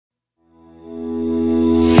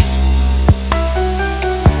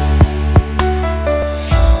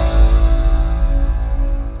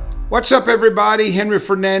What's up, everybody? Henry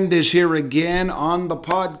Fernandez here again on the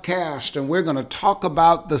podcast, and we're going to talk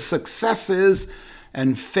about the successes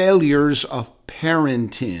and failures of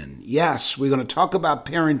parenting. Yes, we're going to talk about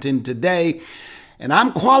parenting today, and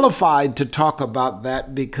I'm qualified to talk about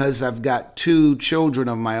that because I've got two children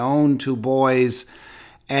of my own, two boys,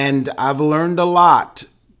 and I've learned a lot,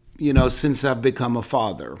 since I've become a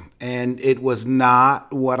father. And it was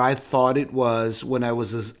not what I thought it was when I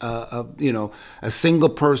was a single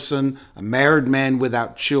person, a married man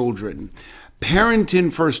without children.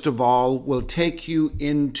 Parenting, first of all, will take you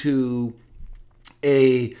into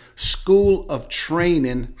a school of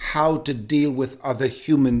training how to deal with other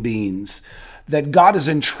human beings that God has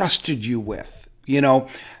entrusted you with.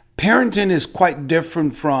 Parenting is quite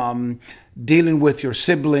different from dealing with your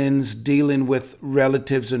siblings, dealing with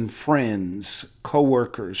relatives and friends,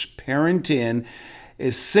 coworkers. Parenting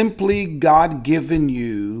is simply God giving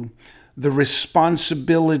you the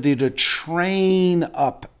responsibility to train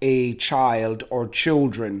up a child or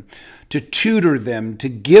children, to tutor them, to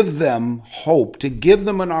give them hope, to give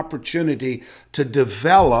them an opportunity to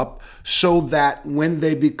develop so that when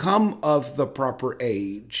they become of the proper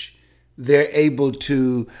age, they're able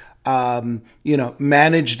to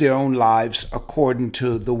manage their own lives according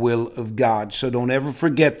to the will of God. So don't ever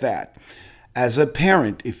forget that. As a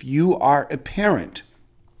parent, if you are a parent,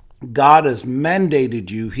 God has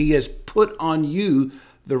mandated you. He has put on you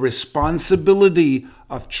the responsibility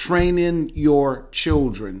of training your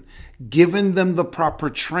children, giving them the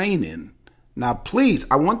proper training. Now, please,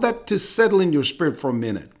 I want that to settle in your spirit for a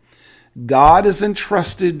minute. God has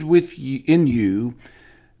entrusted in you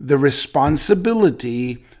the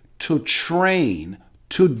responsibility to train,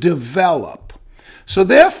 to develop. So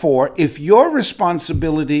therefore, if your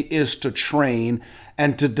responsibility is to train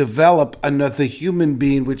and to develop another human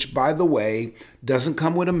being, which, by the way, doesn't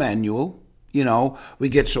come with a manual, we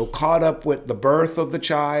get so caught up with the birth of the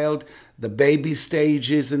child, the baby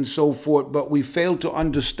stages and so forth, but we fail to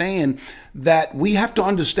understand that we have to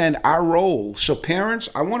understand our role. So parents,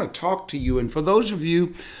 I want to talk to you. And for those of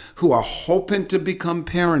you who are hoping to become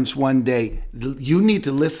parents one day, you need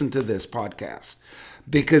to listen to this podcast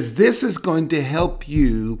because this is going to help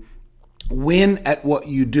you win at what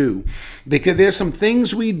you do. Because there's some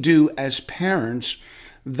things we do as parents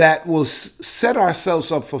that will set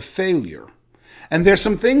ourselves up for failure. And there's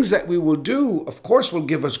some things that we will do, of course, will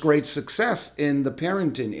give us great success in the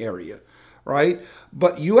parenting area, right?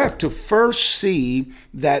 But you have to first see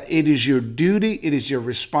that it is your duty, it is your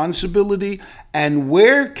responsibility, and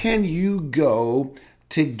where can you go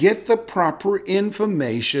to get the proper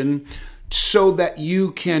information so that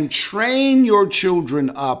you can train your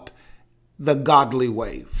children up the godly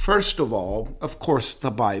way? First of all, of course,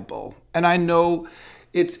 the Bible. And I know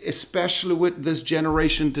it's especially with this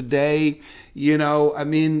generation today,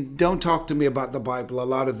 don't talk to me about the Bible. A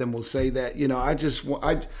lot of them will say that, I just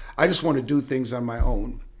want to do things on my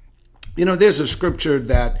own. There's a scripture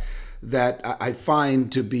that I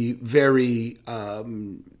find to be very,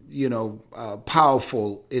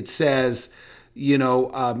 powerful. It says, train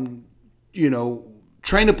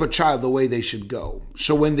up a child the way they should go.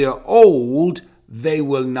 So when they're old, they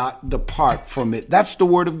will not depart from it. That's the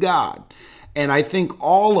word of God. And I think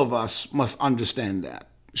all of us must understand that.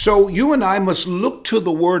 So you and I must look to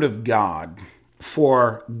the Word of God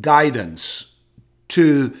for guidance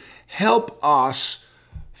to help us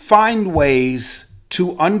find ways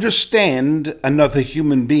to understand another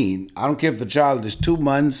human being. I don't care if the child is 2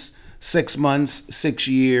 months, 6 months, 6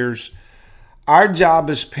 years. Our job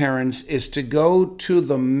as parents is to go to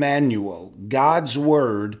the manual, God's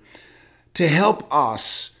Word, to help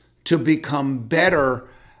us to become better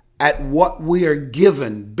at what we are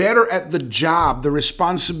given, better at the job, the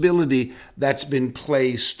responsibility that's been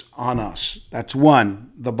placed on us. That's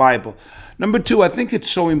one, the Bible. Number two, I think it's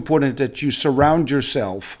so important that you surround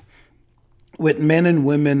yourself with men and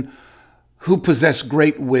women who possess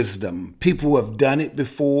great wisdom, people who have done it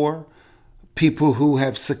before, people who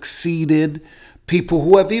have succeeded, people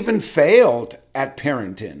who have even failed at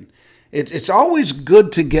parenting. It's always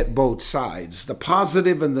good to get both sides, the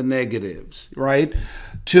positive and the negatives, right?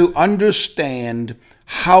 To understand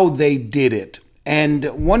how they did it. And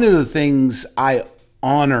one of the things I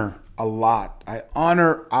honor a lot, I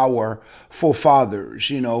honor our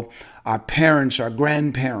forefathers, our parents, our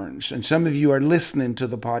grandparents, and some of you are listening to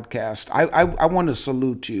the podcast. I want to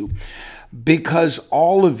salute you because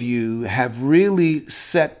all of you have really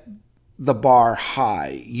set the bar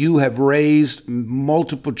high. You have raised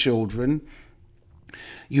multiple children.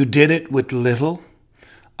 You did it with little.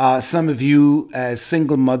 Some of you as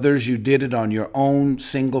single mothers, you did it on your own.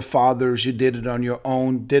 Single fathers, you did it on your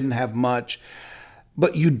own, didn't have much.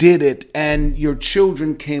 but you did it and your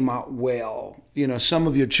children came out well. You know, some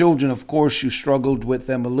of your children, of course, you struggled with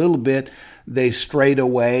them a little bit. They strayed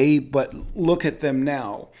away, but look at them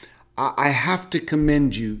now. I have to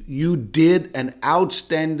commend you. You did an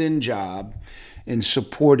outstanding job in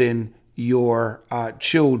supporting your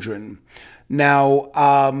children. Now,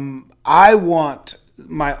 I want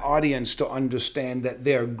my audience to understand that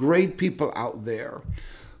there are great people out there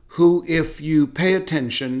who, if you pay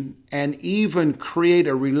attention and even create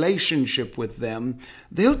a relationship with them,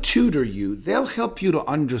 they'll tutor you. They'll help you to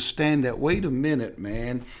understand that, wait a minute,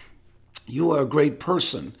 man, you are a great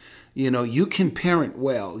person. You know, you can parent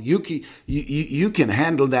well. You can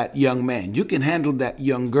handle that young man. You can handle that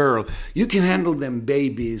young girl. You can handle them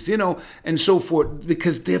babies, you know, and so forth,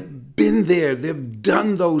 because they've been there. They've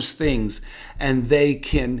done those things, and they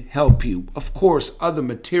can help you. Of course, other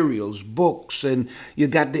materials, books, and you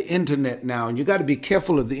got the internet now, and you got to be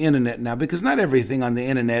careful of the internet now, because not everything on the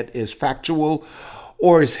internet is factual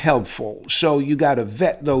or is helpful. So you got to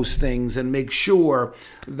vet those things and make sure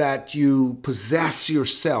that you possess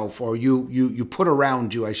yourself, or you put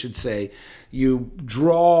around you, I should say, you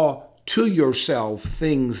draw to yourself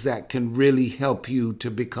things that can really help you to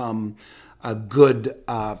become a good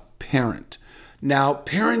parent. Now,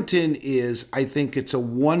 parenting is, I think it's a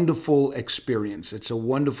wonderful experience. It's a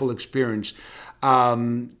wonderful experience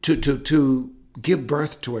to give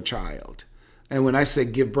birth to a child. And when I say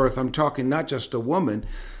give birth, I'm talking not just a woman,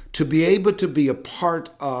 to be able to be a part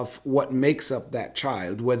of what makes up that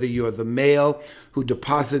child, whether you're the male who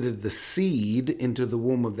deposited the seed into the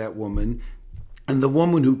womb of that woman, and the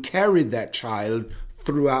woman who carried that child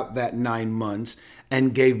throughout that 9 months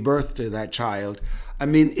and gave birth to that child. I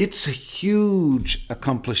mean, it's a huge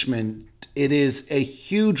accomplishment. It is a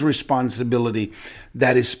huge responsibility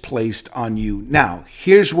that is placed on you. Now,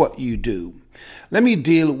 here's what you do. Let me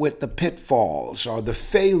deal with the pitfalls or the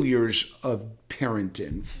failures of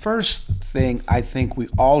parenting. First thing I think we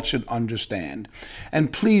all should understand,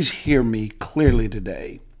 and please hear me clearly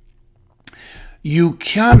today, you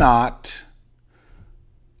cannot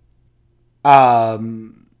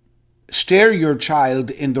steer your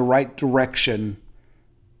child in the right direction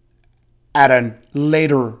at a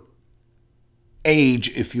later age,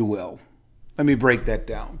 if you will. Let me break that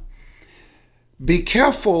down. Be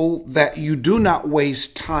careful that you do not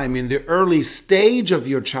waste time in the early stage of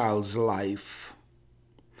your child's life.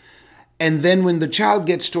 And then when the child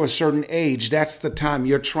gets to a certain age, that's the time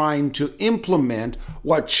you're trying to implement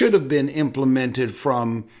what should have been implemented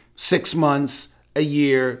from 6 months, a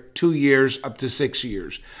year, 2 years, up to 6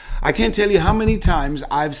 years. I can't tell you how many times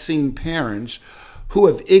I've seen parents who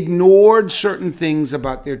have ignored certain things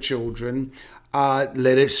about their children,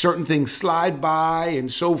 let certain things slide by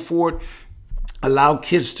and so forth, allow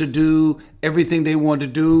kids to do everything they want to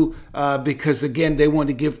do because, again, they want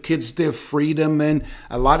to give kids their freedom. And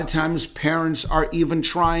a lot of times parents are even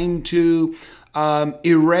trying to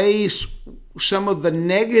erase some of the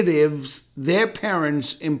negatives their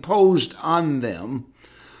parents imposed on them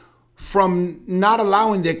from not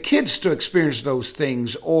allowing their kids to experience those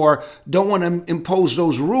things, or don't want to impose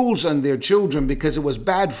those rules on their children because it was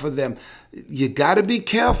bad for them. You got to be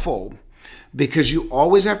careful, because you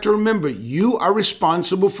always have to remember you are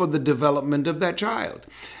responsible for the development of that child.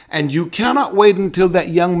 And you cannot wait until that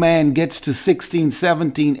young man gets to 16,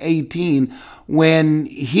 17, 18 when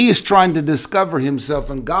he is trying to discover himself.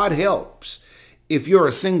 And God helps, if you're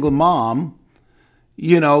a single mom,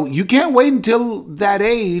 you know, you can't wait until that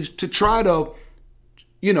age to try to,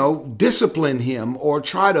 you know, discipline him or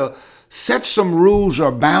try to set some rules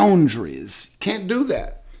or boundaries. Can't do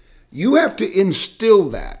that. You have to instill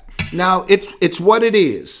that. Now, it's what it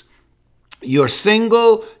is. You're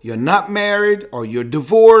single, you're not married, or you're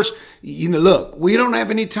divorced. You know, look, we don't have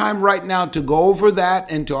any time right now to go over that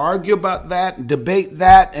and to argue about that, debate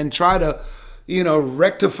that, and try to, you know,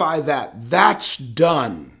 rectify that. That's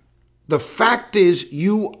done. The fact is,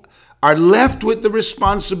 you are left with the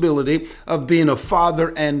responsibility of being a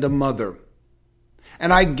father and a mother.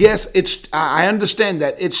 And I guess I understand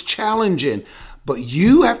that it's challenging, but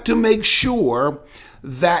you have to make sure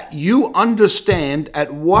that you understand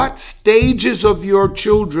at what stages of your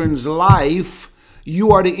children's life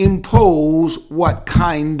you are to impose what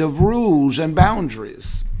kind of rules and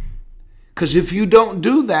boundaries. Because if you don't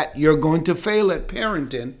do that, you're going to fail at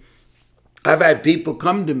parenting. I've had people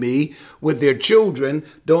come to me with their children,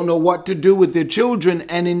 don't know what to do with their children,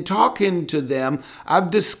 and in talking to them, I've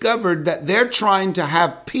discovered that they're trying to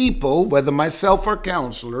have people, whether myself or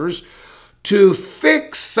counselors, to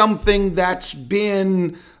fix something that's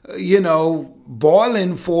been, you know,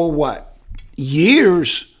 boiling for what?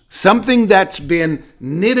 Years. something that's been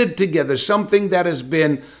knitted together, something that has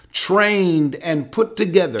been trained and put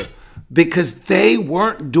together because they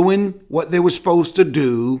weren't doing what they were supposed to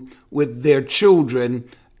do with their children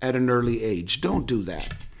at an early age. Don't do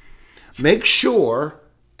that. Make sure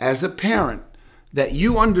as a parent that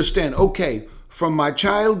you understand, okay, from my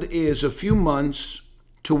child is a few months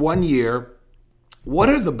to 1 year, what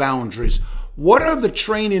are the boundaries? What are the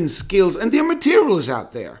training skills? And there are materials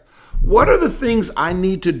out there. What are the things I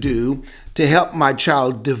need to do to help my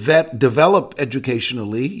child develop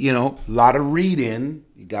educationally? You know, a lot of reading.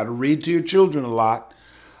 You got to read to your children a lot.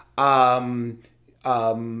 Don't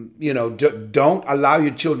allow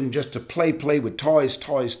your children just to play with toys.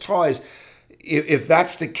 If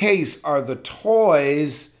that's the case, are the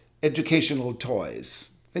toys educational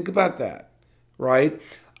toys? Think about that, right?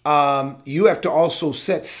 You have to also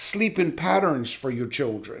set sleeping patterns for your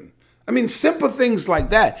children. I mean, simple things like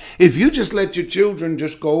that. If you just let your children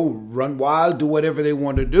just go run wild, do whatever they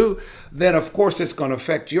want to do, then of course it's going to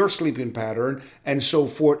affect your sleeping pattern and so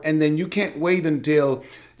forth. And then you can't wait until,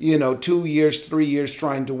 2 years, 3 years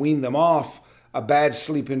trying to wean them off a bad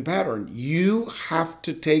sleeping pattern. You have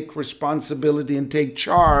to take responsibility and take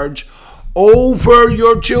charge over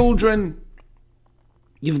your children.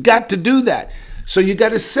 You've got to do that. So you got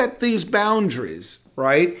to set these boundaries,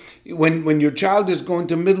 right? When your child is going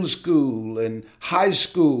to middle school and high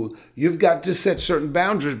school, you've got to set certain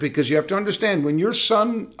boundaries because you have to understand when your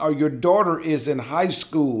son or your daughter is in high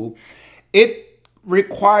school, it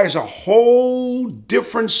requires a whole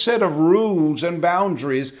different set of rules and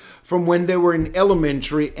boundaries from when they were in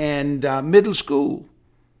elementary and middle school.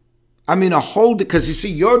 I mean, because you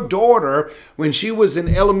see, your daughter, when she was in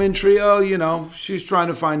elementary, she's trying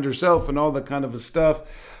to find herself and all that kind of stuff.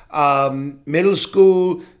 Middle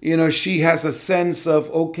school, she has a sense of,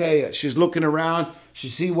 okay, she's looking around, she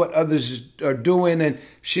sees what others are doing, and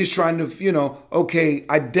she's trying to,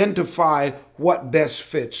 identify what best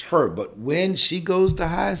fits her. But when she goes to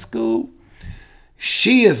high school,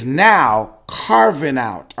 she is now carving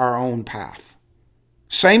out our own path.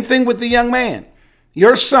 Same thing with the young man.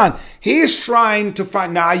 Your son, he is trying to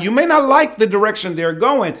find, now you may not like the direction they're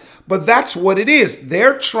going, but that's what it is.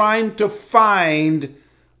 They're trying to find,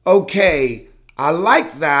 okay, I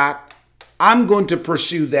like that. I'm going to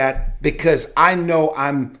pursue that because I know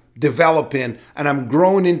I'm developing and I'm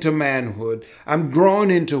growing into manhood. I'm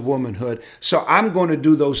growing into womanhood. So I'm going to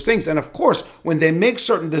do those things. And of course, when they make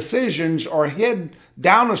certain decisions or head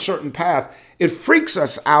down a certain path, it freaks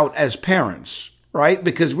us out as parents. Right?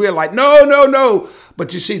 Because we're like, no.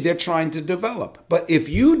 But you see, they're trying to develop. But if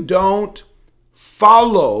you don't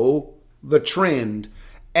follow the trend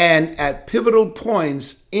and at pivotal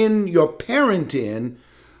points in your parenting,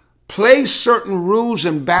 place certain rules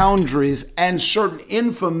and boundaries and certain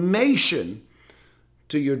information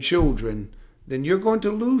to your children, then you're going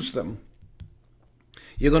to lose them.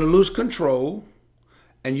 You're going to lose control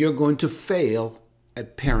and you're going to fail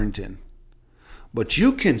at parenting. But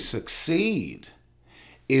you can succeed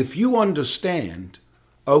if you understand,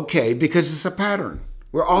 okay, because it's a pattern.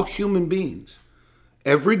 We're all human beings.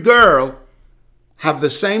 Every girl have the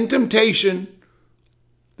same temptation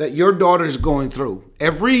that your daughter is going through.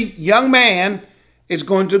 Every young man is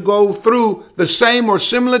going to go through the same or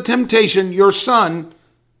similar temptation your son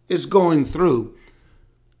is going through.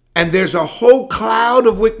 And there's a whole cloud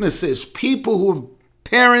of witnesses, people who have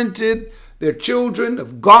parented their children,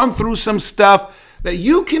 have gone through some stuff that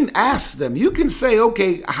you can ask them. You can say,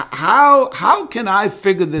 okay, how can I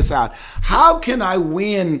figure this out? How can I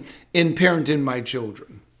win in parenting my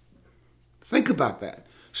children? Think about that.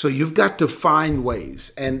 So you've got to find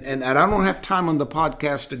ways. And I don't have time on the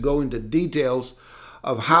podcast to go into details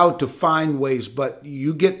of how to find ways, but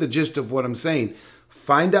you get the gist of what I'm saying.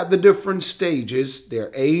 Find out the different stages,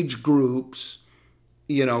 their age groups,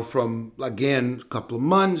 from, again, a couple of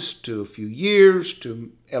months to a few years,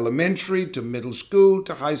 to elementary, to middle school,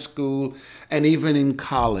 to high school, and even in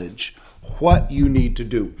college, what you need to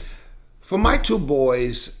do. For my two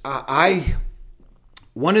boys,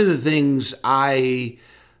 one of the things I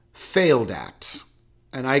failed at,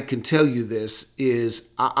 and I can tell you this, is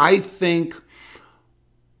I think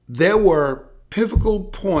there were pivotal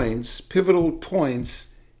points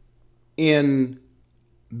in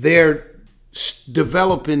their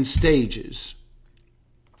developing stages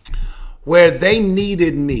where they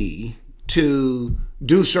needed me to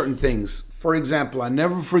do certain things. For example, I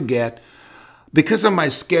never forget, because of my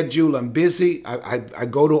schedule, I'm busy. I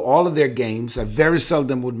go to all of their games. I very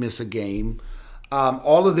seldom would miss a game.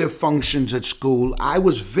 all of their functions at school. I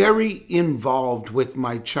was very involved with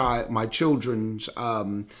my children's,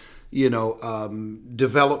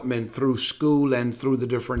 development through school and through the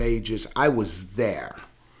different ages. I was there.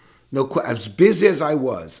 No, as busy as I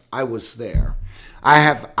was there.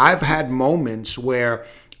 I've had moments where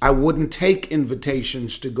I wouldn't take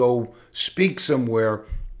invitations to go speak somewhere.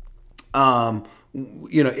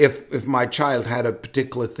 If my child had a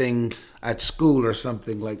particular thing at school or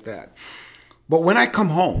something like that. But when I come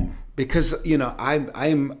home, because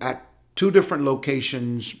I'm at 2 different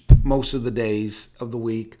locations most of the days of the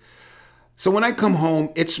week. So when I come home,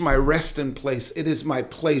 it's my resting place. It is my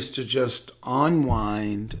place to just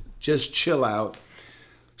unwind, just chill out.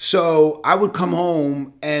 So I would come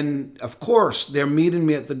home, and of course, they're meeting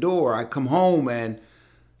me at the door. I come home and,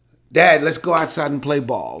 Dad, let's go outside and play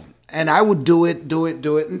ball. And I would do it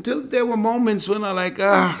until there were moments when I'm like,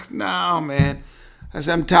 no, man,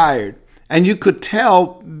 I'm tired. And you could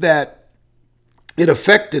tell that it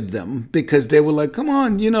affected them because they were like, come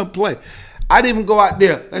on, play. I'd even go out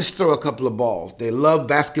there, let's throw a couple of balls. They love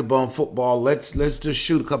basketball and football. Let's just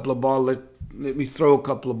shoot a couple of balls. Let me throw a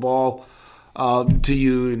couple of balls to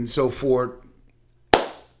you and so forth.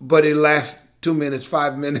 But it lasts 2 minutes,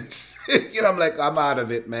 5 minutes. I'm like, I'm out of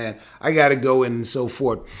it, man. I got to go in and so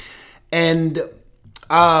forth. And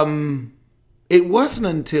it wasn't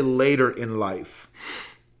until later in life.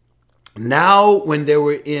 Now, when they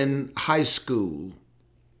were in high school,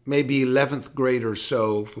 maybe 11th grade or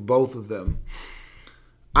so for both of them,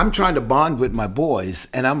 I'm trying to bond with my boys.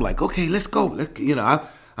 And I'm like, okay, let's go.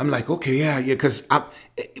 I'm like, okay, yeah, because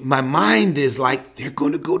my mind is like, they're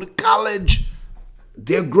going to go to college.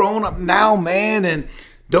 They're grown up now, man, and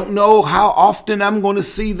don't know how often I'm going to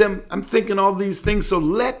see them. I'm thinking all these things, so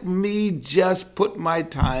let me just put my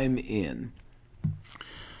time in.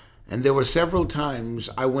 And there were several times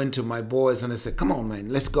I went to my boys and I said, come on, man,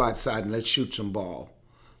 let's go outside and let's shoot some ball.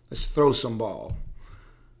 Let's throw some ball.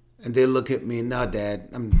 And they look at me, no, Dad,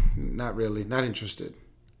 I'm not really, not interested.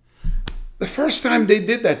 The first time they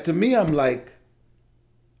did that to me, I'm like,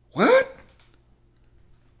 what?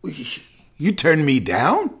 You turned me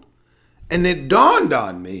down? And it dawned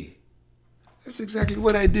on me. That's exactly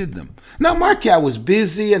what I did them. Now, Marky, I was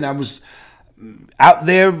busy and I was out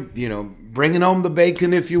there, bringing home the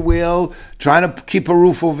bacon, if you will, trying to keep a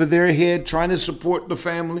roof over their head, trying to support the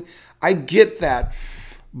family. I get that.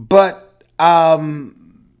 But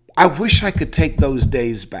I wish I could take those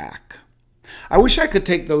days back. I wish I could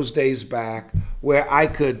take those days back where I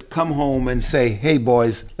could come home and say, hey,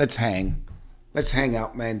 boys, let's hang. Let's hang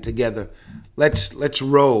out, man, together. Let's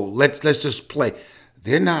roll. Let's just play.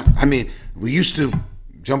 They're not. I mean, we used to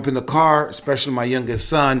jump in the car, especially my youngest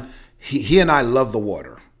son. He and I love the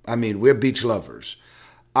water. I mean, we're beach lovers.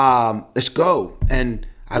 Let's go. And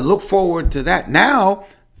I look forward to that. Now,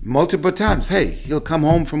 multiple times, hey, he'll come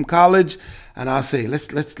home from college and I'll say,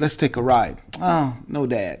 let's take a ride. Oh, no,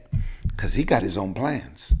 Dad, because he got his own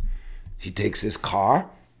plans. He takes his car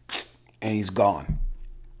and he's gone.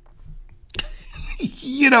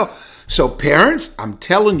 So parents, I'm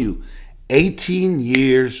telling you, 18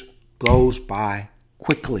 years goes by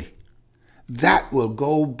quickly. That will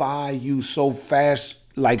go by you so fast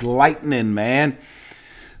like lightning, man.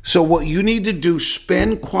 So what you need to do,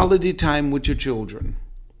 spend quality time with your children.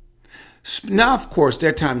 Now, of course, there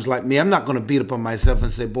are times like me, I'm not going to beat up on myself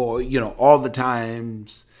and say, boy, all the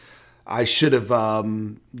times I should have,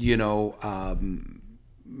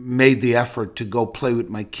 made the effort to go play with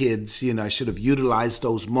my kids. I should have utilized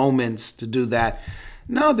those moments to do that.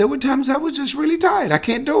 No, there were times I was just really tired. I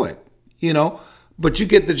can't do it, But you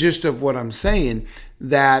get the gist of what I'm saying,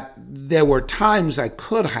 that there were times I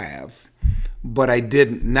could have, but I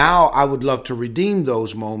didn't. Now I would love to redeem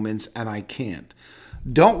those moments, and I can't.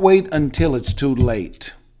 Don't wait until it's too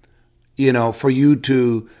late, for you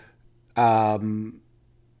to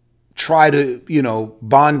try to,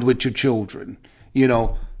 bond with your children.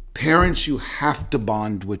 Parents, you have to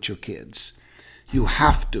bond with your kids. You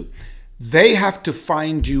have to. They have to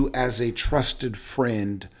find you as a trusted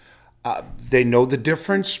friend. They know the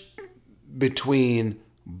difference between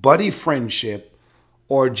buddy friendship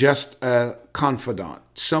or just a confidant,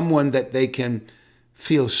 someone that they can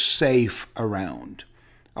feel safe around.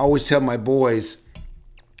 I always tell my boys,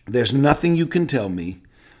 there's nothing you can tell me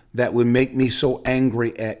that would make me so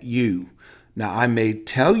angry at you. Now, I may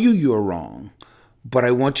tell you you're wrong, but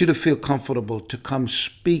I want you to feel comfortable to come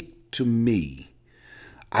speak to me.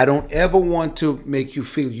 I don't ever want to make you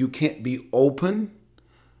feel you can't be open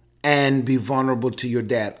and be vulnerable to your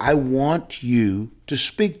dad. I want you to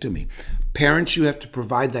speak to me. Parents, you have to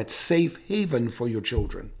provide that safe haven for your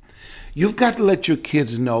children. You've got to let your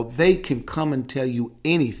kids know they can come and tell you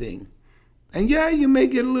anything. And yeah, you may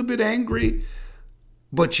get a little bit angry,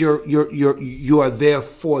 but you are there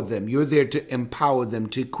for them. You're there to empower them,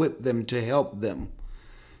 to equip them, to help them.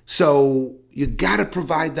 So you got to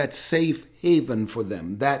provide that safe haven for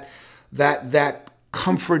them, that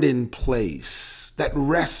comfort in place, that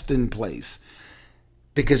rest in place.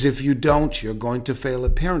 Because if you don't, you're going to fail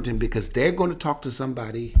at parenting, because they're going to talk to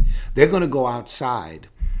somebody. They're going to go outside,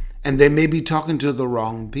 and they may be talking to the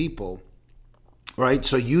wrong people, right?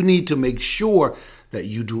 So you need to make sure that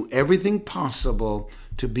you do everything possible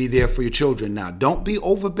to be there for your children. Now, don't be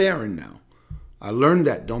overbearing now. I learned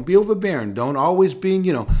that. Don't be overbearing. Don't always be,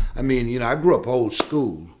 I grew up old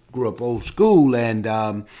school, and,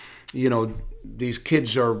 these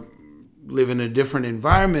kids are living in a different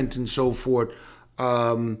environment and so forth.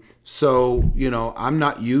 So, I'm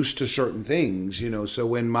not used to certain things, so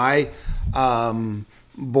when my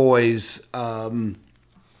boys,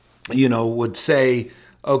 would say,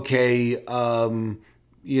 okay,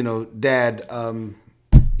 Dad,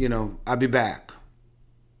 I'll be back.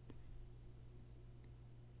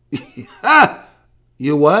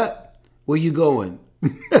 You what? Where you going?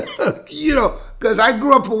 Because I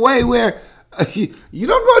grew up a way where you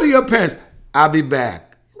don't go to your parents. I'll be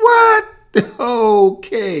back. What?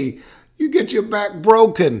 Okay. You get your back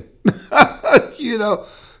broken.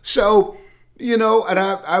 So, and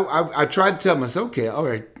I tried to tell myself, okay, all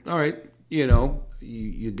right,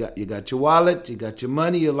 you got your wallet, you got your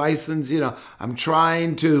money, your license, I'm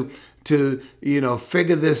trying to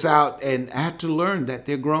figure this out, and I had to learn that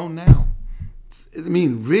they're grown now. I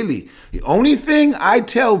mean, really, the only thing I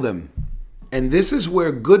tell them, and this is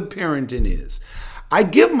where good parenting is, I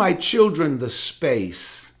give my children the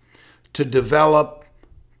space to develop,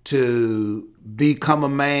 to become a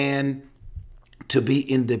man, to be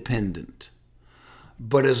independent.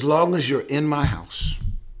 But as long as you're in my house,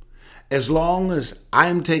 as long as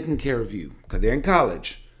I'm taking care of you, because they're in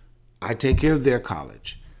college, I take care of their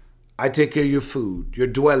college. I take care of your food, your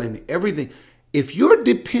dwelling, everything. If you're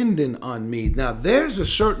dependent on me, now there's a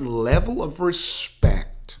certain level of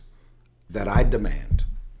respect that I demand.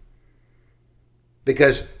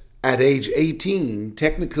 Because at age 18,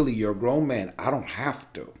 technically you're a grown man. I don't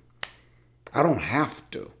have to.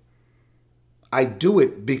 I do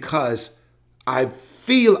it because I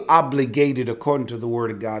feel obligated according to the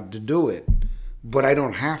Word of God to do it. But I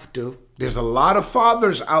don't have to. There's a lot of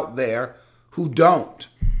fathers out there who don't.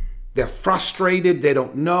 They're frustrated. They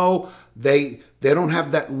don't know. They don't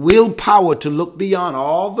have that willpower to look beyond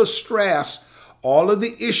all the stress, all of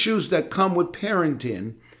the issues that come with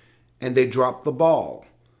parenting, and they drop the ball.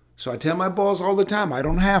 So I tell my boys all the time, I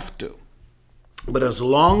don't have to. But as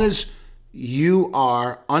long as you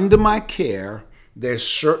are under my care, there's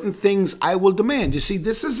certain things I will demand. You see,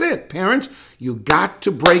 this is it. Parents, you got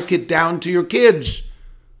to break it down to your kids.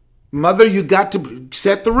 Mother, you got to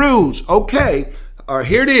set the rules. Okay, or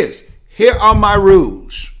here it is. Here are my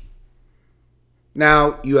rules.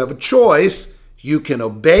 Now, you have a choice. You can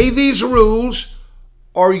obey these rules,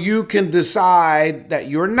 or you can decide that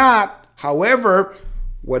you're not. However,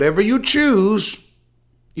 whatever you choose,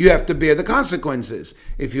 you have to bear the consequences.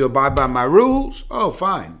 If you abide by my rules, oh,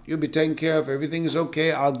 fine. You'll be taken care of. Everything is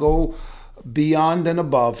okay. I'll go beyond and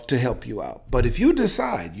above to help you out. But if you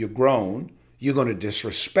decide you're grown, you're going to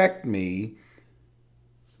disrespect me,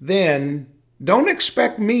 then don't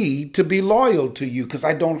expect me to be loyal to you, because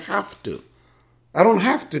I don't have to. I don't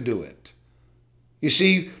have to do it. You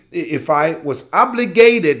see, if I was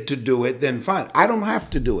obligated to do it, then fine. I don't have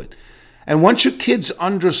to do it. And once your kids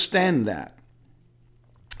understand that,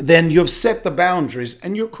 then you've set the boundaries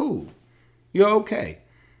and you're cool. You're okay.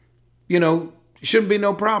 Shouldn't be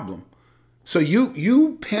no problem. So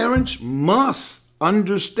you parents must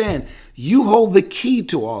understand you hold the key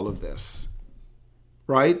to all of this,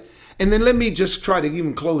 right? And then let me just try to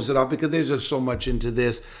even close it off, because there's just so much into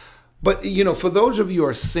this. But, for those of you who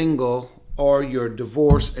are single or you're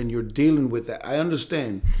divorced and you're dealing with that, I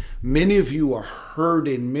understand. Many of you are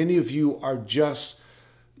hurting. Many of you are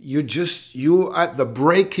you're at the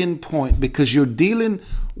breaking point, because you're dealing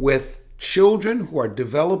with children who are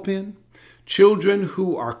developing, children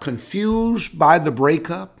who are confused by the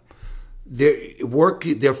breakup.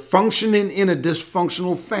 They're functioning in a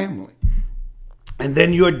dysfunctional family. And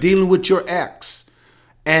then you're dealing with your ex.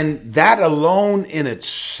 And that alone in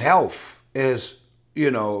itself is,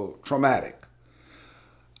 traumatic.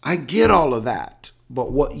 I get all of that.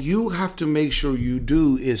 But what you have to make sure you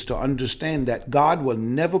do is to understand that God will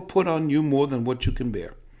never put on you more than what you can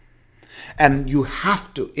bear. And you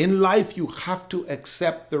have to, in life, you have to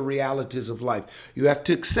accept the realities of life. You have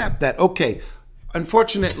to accept that, okay,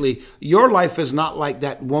 Unfortunately, your life is not like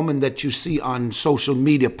that woman that you see on social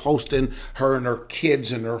media posting her and her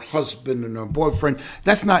kids and her husband and her boyfriend.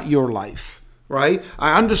 That's not your life, right?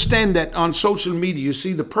 I understand that on social media, you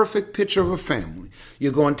see the perfect picture of a family.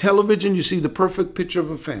 You go on television, you see the perfect picture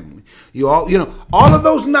of a family. All of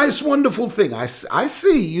those nice, wonderful things. I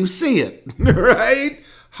see, you see it, right?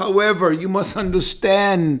 However, you must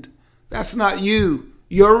understand that's not you.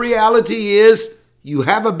 Your reality is you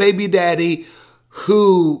have a baby daddy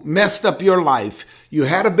who messed up your life. You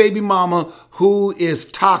had a baby mama who is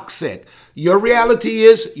toxic. Your reality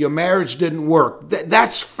is your marriage didn't work.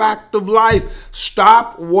 That's fact of life.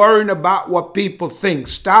 Stop worrying about what people think.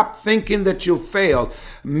 Stop thinking that you failed.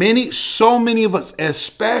 So many of us,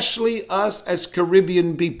 especially us as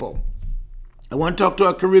Caribbean people. I want to talk to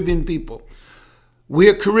our Caribbean people.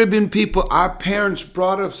 We're Caribbean people. Our parents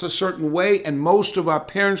brought us a certain way, and most of our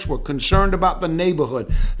parents were concerned about the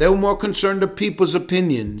neighborhood. They were more concerned of people's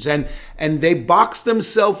opinions, and they boxed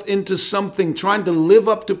themselves into something, trying to live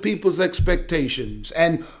up to people's expectations.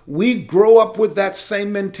 And we grow up with that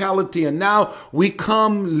same mentality, and now we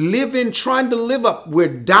come living, trying to live up. We're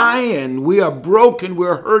dying, we are broken,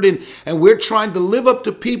 we're hurting, and we're trying to live up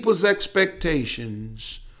to people's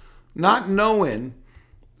expectations, not knowing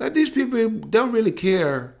that these people don't really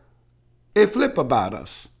care a flip about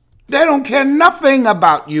us. They don't care nothing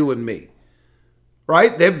about you and me,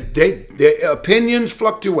 right? Their opinions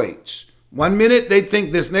fluctuates. One minute they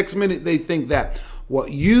think this, next minute they think that.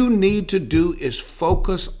 What you need to do is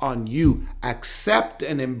focus on you. Accept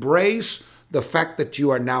and embrace the fact that you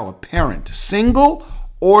are now a parent, single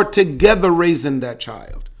or together raising that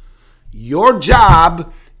child. Your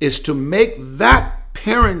job is to make that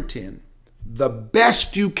parenting the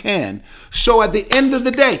best you can. So at the end of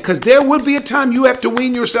the day, because there will be a time you have to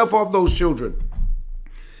wean yourself off those children.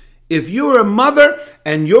 If you're a mother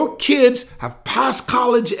and your kids have passed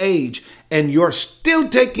college age and you're still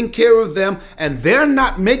taking care of them and they're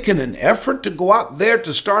not making an effort to go out there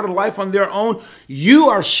to start a life on their own, you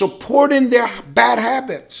are supporting their bad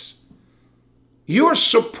habits. You're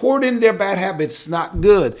supporting their bad habits. Not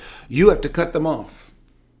good. You have to cut them off.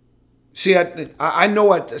 See, I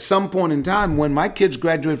know at some point in time when my kids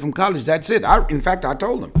graduate from college, that's it. In fact, I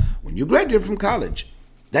told them, when you graduate from college,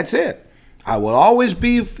 that's it. I will always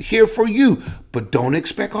be here for you, but don't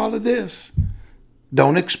expect all of this.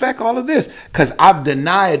 Don't expect all of this, because I have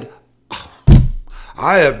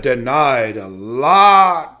denied a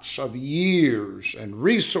lot of years and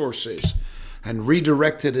resources and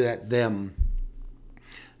redirected it at them.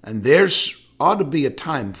 And there's ought to be a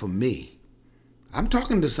time for me. I'm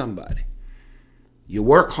talking to somebody. You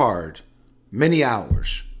work hard, many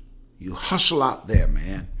hours. You hustle out there,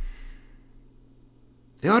 man.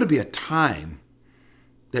 There ought to be a time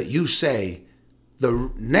that you say,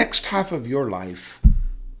 the next half of your life,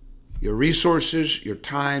 your resources, your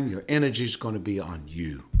time, your energy is going to be on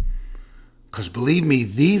you. Because believe me,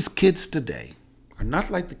 these kids today are not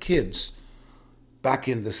like the kids back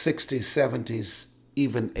in the 60s, 70s,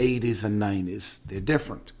 even 80s and 90s. They're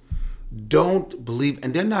different. Don't believe,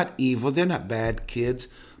 and they're not evil, they're not bad kids,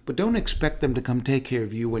 but don't expect them to come take care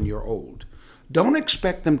of you when you're old. Don't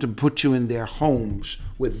expect them to put you in their homes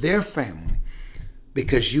with their family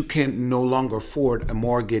because you can no longer afford a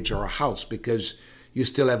mortgage or a house because you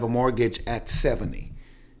still have a mortgage at 70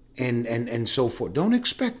 and so forth. Don't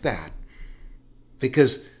expect that,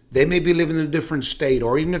 because they may be living in a different state,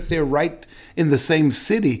 or even if they're right in the same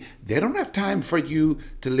city, they don't have time for you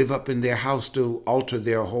to live up in their house to alter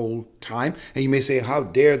their whole time. And you may say, how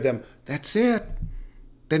dare them? That's it.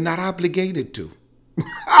 They're not obligated to.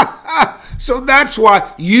 So that's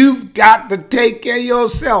why you've got to take care of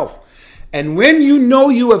yourself. And when you know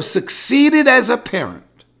you have succeeded as a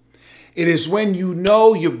parent, it is when you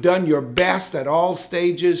know you've done your best at all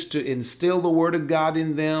stages to instill the Word of God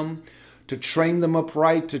in them, to train them up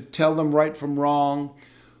right, to tell them right from wrong,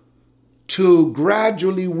 to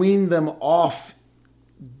gradually wean them off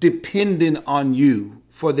depending on you,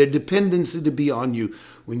 for their dependency to be on you.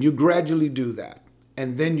 When you gradually do that,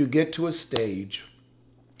 and then you get to a stage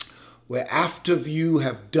where after you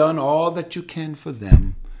have done all that you can for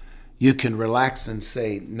them, you can relax and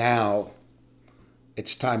say, now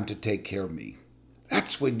it's time to take care of me.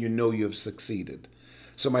 That's when you know you've succeeded.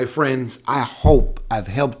 So my friends, I hope I've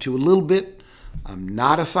helped you a little bit. I'm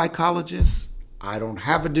not a psychologist. I don't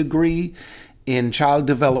have a degree in child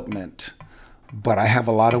development, but I have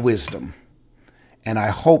a lot of wisdom. And I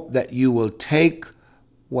hope that you will take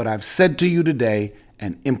what I've said to you today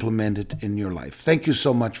and implement it in your life. Thank you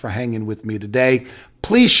so much for hanging with me today.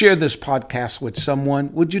 Please share this podcast with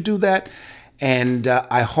someone. Would you do that? And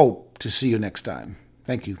I hope to see you next time.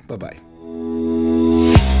 Thank you. Bye-bye.